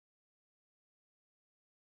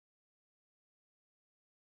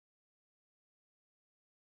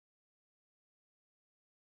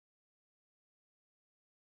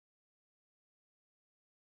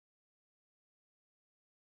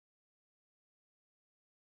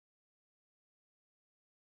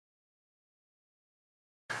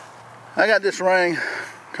I got this ring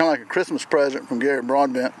kind of like a Christmas present from Gary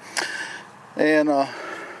Broadbent, and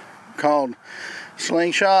called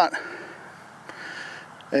Sling,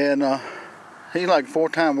 and he's like a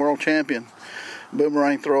 4-time world champion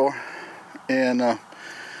boomerang thrower, and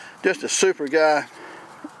just a super guy.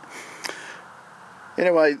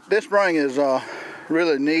 Anyway, this ring is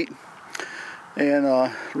really neat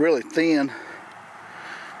and really thin,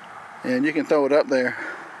 and you can throw it up there.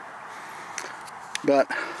 But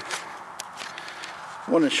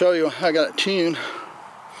I want to show you how I got it tuned.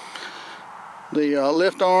 The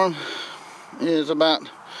lift arm is about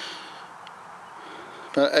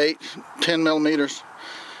 8-10 millimeters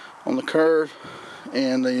on the curve,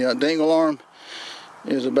 and the dingle arm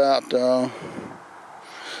is about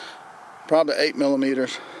probably 8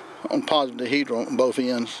 millimeters on positive dihedral on both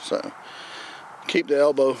ends. So keep the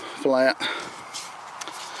elbow flat.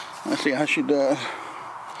 Let's see how she does.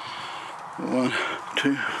 1,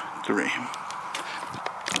 2, 3.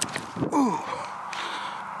 Ooh.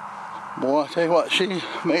 Boy, I tell you what, she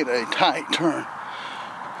made a tight turn.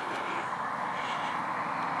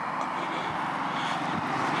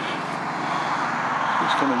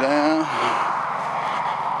 She's coming down.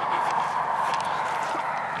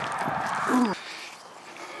 Ooh.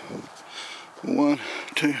 1,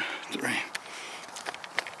 2, 3.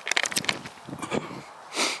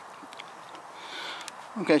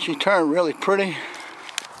 Okay, she turned really pretty.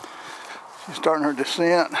 She's starting her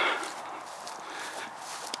descent.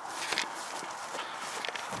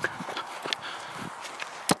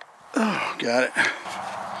 Oh, got it.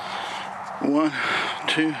 1,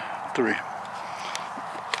 2, 3.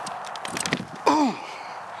 Oh!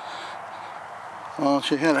 Well,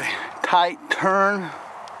 she had a tight turn.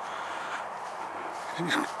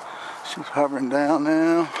 She's hovering down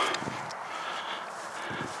now.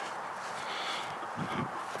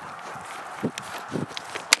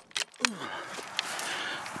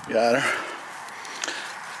 Got her.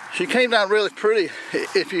 She came down really pretty.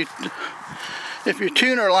 If you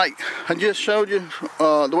tune her like I just showed you,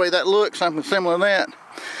 the way that looks, something similar to that,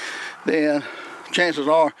 then chances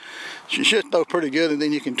are she should throw pretty good, and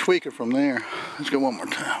then you can tweak her from there. Let's go one more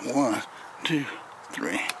time. 1, 2,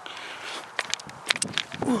 3.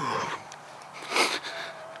 Ooh.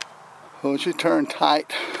 Well, she turned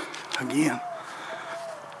tight again,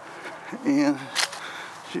 and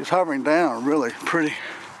she's hovering down really pretty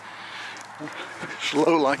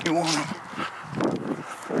slow like you want them.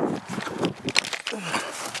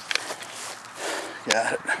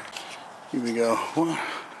 Got it. Here we go. 1,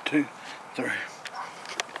 2, 3.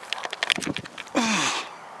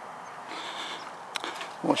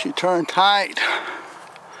 Well, she turned tight,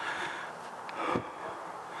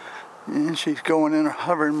 and she's going in her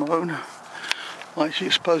hovering mode like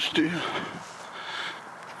she's supposed to.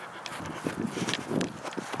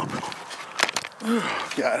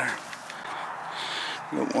 Got her.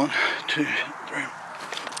 Go 1, 2, 3.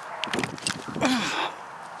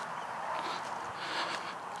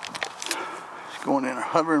 She's going in her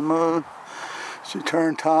hovering mode. She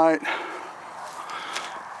turned tight.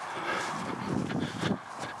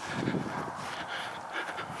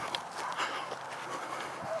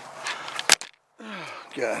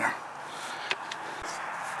 Got her.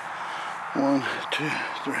 1, 2,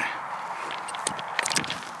 3.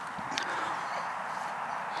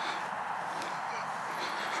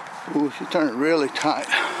 Ooh, she turned really tight.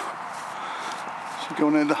 She's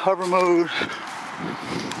going into hover mode.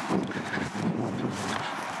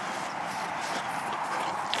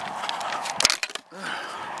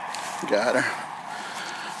 Got her.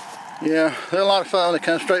 Yeah, they're a lot of fun. They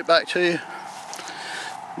come straight back to you.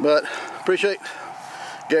 But appreciate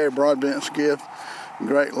Gary Broadbent's gift.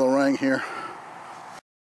 Great little ring here.